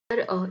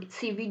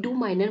See, we do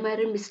minor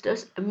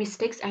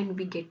mistakes and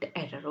we get the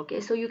error. Okay,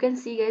 so you can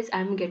see guys,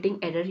 I'm getting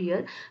error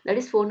here. That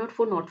is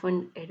 404 not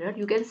one error.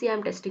 You can see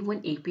I'm testing one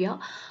API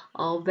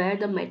where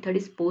the method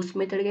is post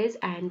method guys,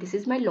 and this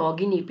is my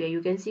login API.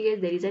 You can see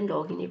guys, there is a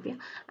login API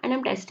and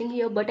I'm testing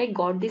here, but I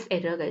got this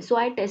error guys. So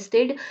I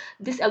tested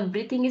this,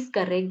 everything is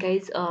correct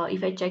guys.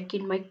 If I check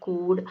in my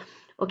code,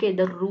 okay,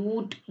 the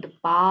root, the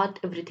path,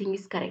 everything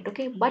is correct.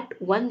 Okay, but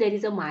one, there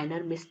is a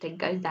minor mistake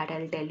guys, that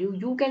I'll tell you.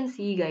 You can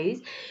see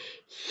guys,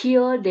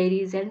 here there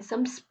is an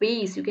some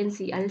space. You can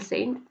see, I'll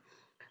send,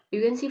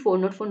 you can see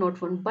 404 not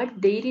phone, but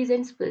there is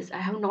an space. I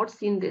have not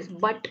seen this,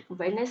 but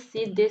when I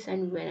see this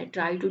and when I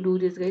try to do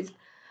this guys,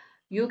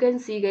 you can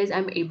see guys,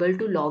 I'm able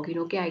to log in.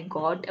 Okay, I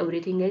got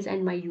everything guys,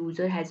 and my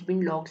user has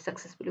been logged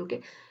successfully.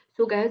 Okay,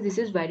 so guys, this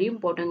is very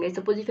important guys.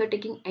 Suppose if you're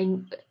taking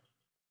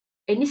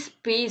any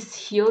space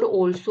here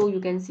also,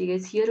 you can see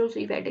guys, here also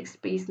if I take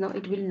space now,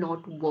 it will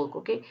not work.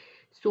 Okay,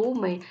 so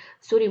my,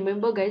 so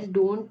remember guys,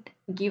 don't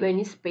give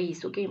any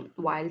space, okay,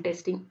 while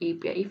testing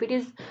API. If it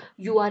is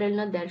URL,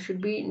 now there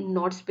should be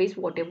not space,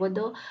 whatever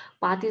the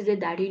path is there,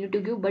 that you need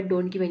to give, but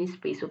don't give any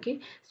space. Okay,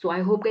 so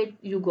I hope guys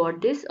you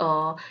got this.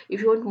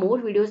 If you want more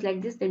videos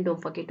like this, then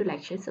don't forget to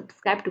like, share,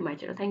 subscribe to my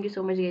channel. Thank you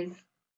so much guys.